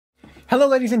Hello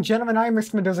ladies and gentlemen, I'm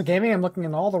Mr. Mendoza Gaming. I'm looking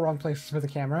in all the wrong places for the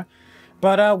camera.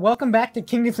 But welcome back to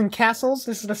Kingdoms and Castles.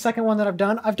 This is the second one that I've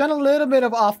done. I've done a little bit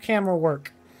of off-camera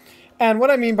work. And what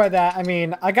I mean by that,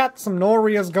 I got some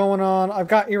Norias going on, I've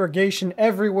got irrigation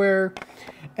everywhere,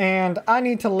 and I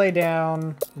need to lay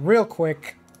down, real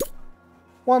quick,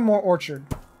 one more orchard.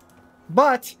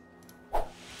 But,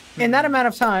 in that amount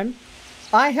of time,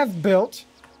 I have built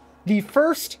the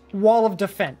first wall of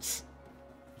defense.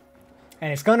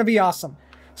 And it's going to be awesome.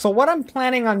 So what I'm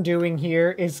planning on doing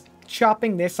here is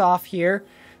chopping this off here.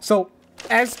 So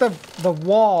as the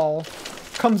wall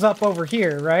comes up over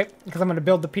here, right? Because I'm going to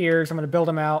build the piers, I'm going to build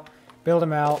them out, build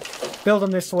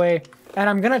them this way. And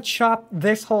I'm going to chop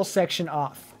this whole section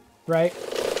off, right?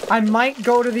 I might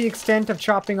go to the extent of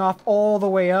chopping off all the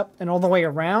way up and all the way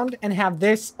around and have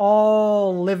this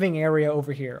all living area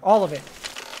over here. All of it.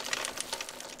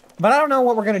 But I don't know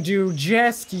what we're going to do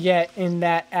just yet in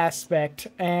that aspect.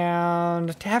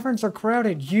 And taverns are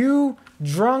crowded. You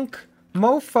drunk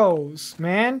mofos,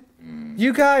 man.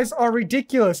 You guys are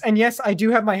ridiculous. And yes, I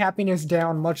do have my happiness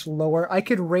down much lower. I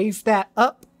could raise that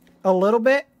up a little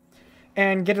bit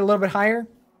and get it a little bit higher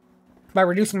by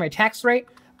reducing my tax rate.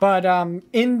 But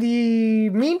in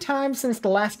the meantime, since the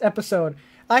last episode,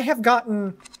 I have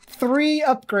gotten 3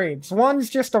 upgrades. One's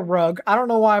just a rug. I don't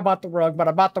know why I bought the rug, but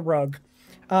I bought the rug.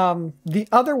 The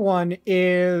other one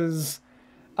is,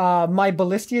 my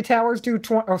Ballistia towers do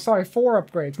 4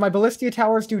 upgrades. My Ballistia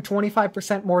towers do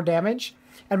 25% more damage,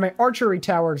 and my archery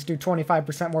towers do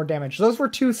 25% more damage. Those were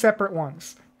 2 separate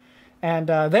ones. And,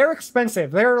 they're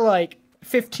expensive. They're like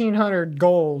 1,500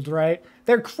 gold, right?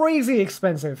 They're crazy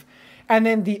expensive. And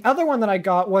then the other one that I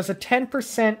got was a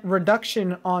 10%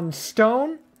 reduction on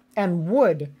stone and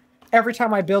wood every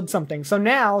time I build something. So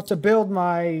now, to build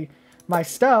my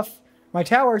stuff, my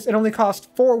towers, it only costs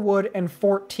 4 wood and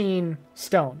 14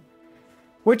 stone,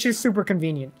 which is super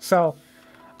convenient. So,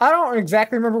 I don't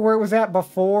exactly remember where it was at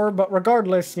before, but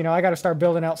regardless, you know, I got to start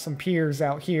building out some piers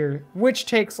out here, which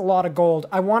takes a lot of gold.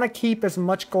 I want to keep as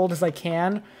much gold as I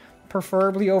can,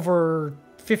 preferably over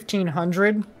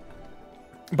 1,500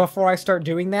 before I start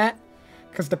doing that,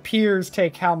 because the piers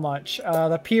take how much?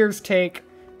 The piers take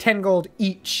 10 gold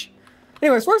each.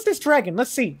 Anyways, where's this dragon?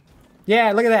 Let's see.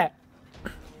 Yeah, look at that.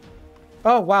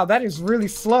 Oh, wow, that is really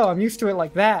slow. I'm used to it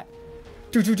like that.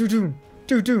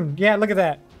 Do-do-do-do-do-do. Yeah, look at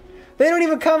that. They don't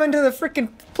even come into the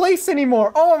freaking place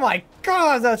anymore. Oh my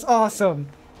god, that's awesome.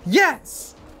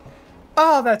 Yes!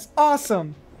 Oh, that's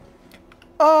awesome.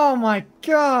 Oh my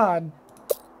god.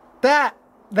 That,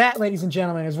 ladies and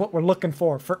gentlemen, is what we're looking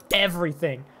for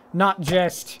everything. Not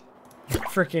just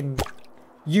freaking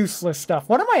useless stuff.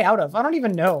 What am I out of? I don't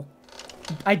even know.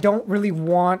 I don't really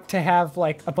want to have,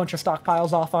 like, a bunch of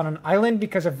stockpiles off on an island,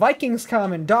 because if Vikings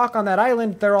come and dock on that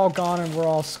island, they're all gone and we're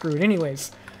all screwed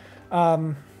anyways.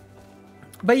 But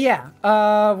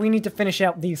yeah, we need to finish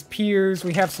out these piers.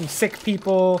 We have some sick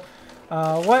people.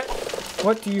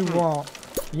 What do you want?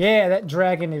 Yeah, that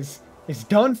dragon is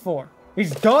done for.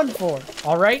 He's done for,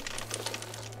 alright?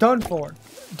 Done for.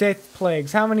 Death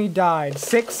plagues. How many died?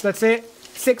 6, that's it?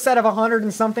 6 out of 100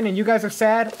 and something, and you guys are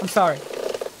sad? I'm sorry.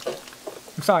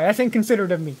 I'm sorry, that's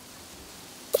inconsiderate of me.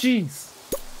 Jeez.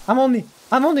 I'm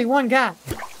only one guy.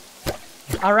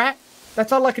 Alright?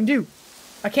 That's all I can do.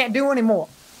 I can't do anymore.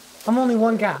 I'm only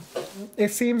one guy. It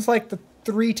seems like the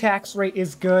 3 tax rate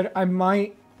is good. I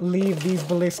might leave these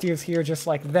ballistias here just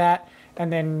like that,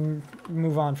 and then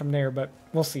move on from there, but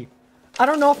we'll see. I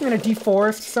don't know if I'm going to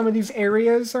deforest some of these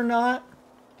areas or not.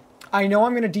 I know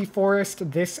I'm going to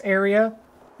deforest this area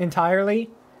entirely,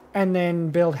 and then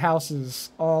build houses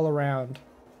all around.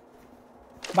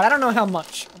 But I don't know how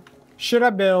much. Should I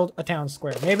build a town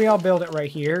square? Maybe I'll build it right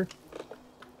here.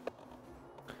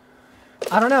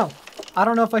 I don't know. I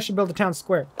don't know if I should build a town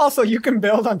square. Also, you can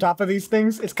build on top of these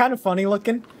things. It's kind of funny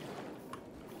looking.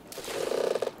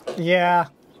 Yeah.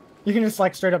 You can just,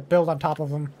 like, straight up build on top of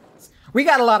them. We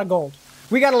got a lot of gold.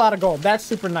 We got a lot of gold. That's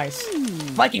super nice.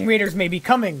 Viking raiders may be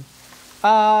coming.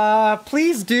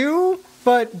 Please do,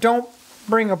 but don't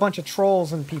bring a bunch of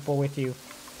trolls and people with you.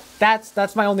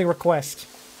 That's my only request.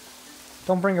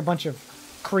 Don't bring a bunch of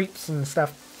creeps and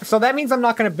stuff. So that means I'm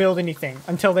not going to build anything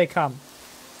until they come.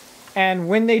 And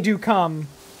when they do come,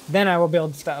 then I will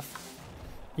build stuff.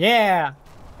 Yeah.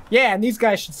 Yeah, and these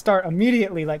guys should start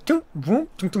immediately, like, toom, toom,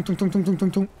 toom, toom, toom, toom, toom,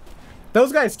 toom, toom.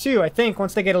 Those guys too, I think,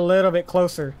 once they get a little bit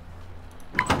closer.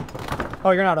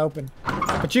 Oh, you're not open.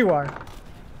 But you are.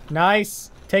 Nice.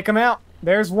 Take them out.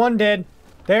 There's one dead.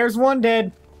 There's one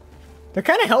dead. They're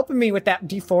kind of helping me with that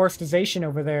deforestation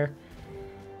over there.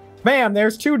 Bam,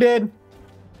 there's 2 dead.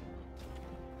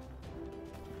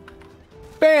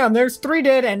 Bam, there's 3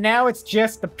 dead, and now it's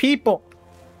just the people.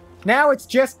 Now it's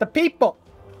just the people.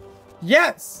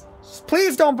 Yes!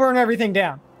 Please don't burn everything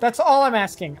down. That's all I'm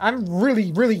asking. I'm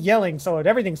really, really yelling so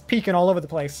everything's peeking all over the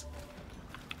place.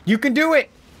 You can do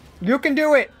it! You can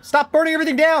do it! Stop burning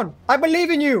everything down! I believe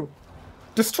in you!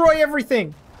 Destroy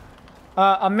everything!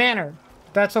 A manor.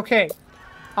 That's okay.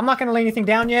 I'm not gonna lay anything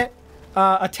down yet.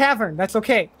 A tavern. That's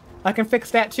okay. I can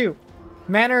fix that too.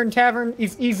 Manor and tavern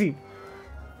is easy.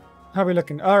 How are we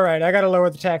looking? Alright, I gotta lower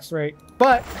the tax rate.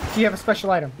 But, do you have a special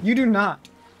item? You do not.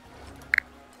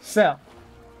 Sell.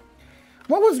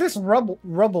 What was this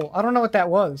rubble? I don't know what that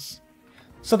was.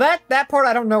 So that part,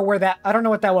 I don't know what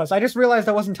that was. I just realized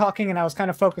I wasn't talking and I was kind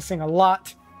of focusing a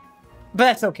lot. But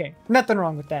that's okay. Nothing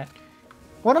wrong with that.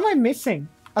 What am I missing?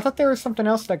 I thought there was something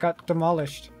else that got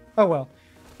demolished. Oh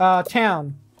well.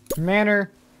 Town.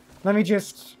 Manor. Let me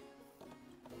just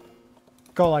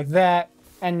go like that.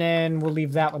 And then we'll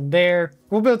leave that one there.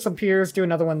 We'll build some piers, do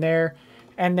another one there.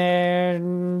 And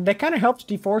then they kind of helped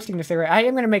deforesting this area. I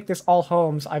am going to make this all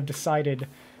homes, I've decided.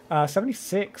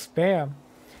 76, bam.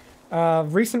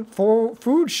 Recent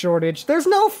food shortage. There's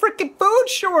no freaking food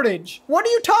shortage! What are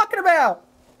you talking about?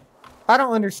 I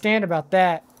don't understand about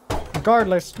that.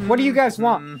 Regardless, what do you guys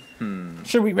want?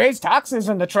 Should we raise taxes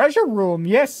in the treasure room?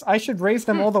 Yes, I should raise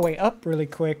them all the way up really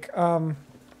quick.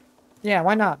 Yeah,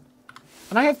 why not?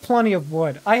 And I have plenty of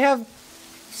wood. I have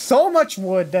so much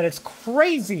wood that it's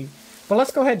crazy. But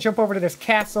let's go ahead and jump over to this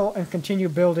castle and continue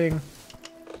building.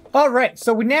 Alright,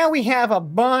 so now we have a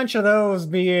bunch of those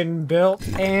being built.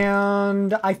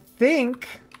 And I think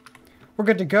we're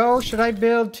good to go. Should I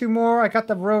build 2 more? I got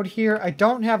the road here. I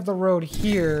don't have the road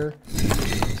here.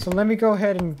 So let me go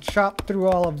ahead and chop through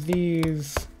all of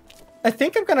these. I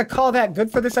think I'm going to call that good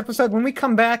for this episode. When we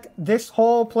come back, this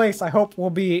whole place, I hope, will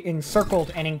be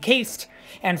encircled and encased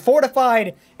and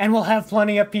fortified, and we'll have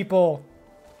plenty of people.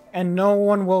 And no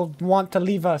one will want to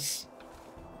leave us.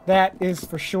 That is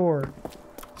for sure.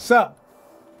 So,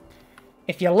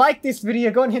 if you like this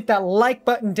video, go ahead and hit that like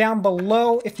button down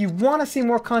below. If you want to see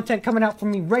more content coming out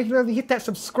from me regularly, hit that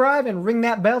subscribe and ring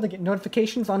that bell to get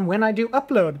notifications on when I do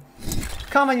upload.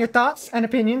 Comment your thoughts and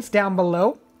opinions down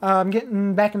below. I'm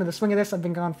getting back into the swing of this. I've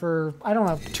been gone for, I don't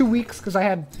know, 2 weeks because I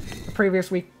had the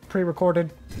previous week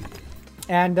pre-recorded.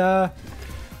 And,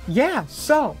 yeah,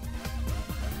 so,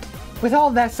 with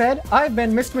all that said, I've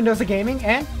been Mr. Mendoza Gaming,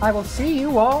 and I will see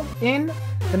you all in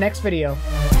the next video.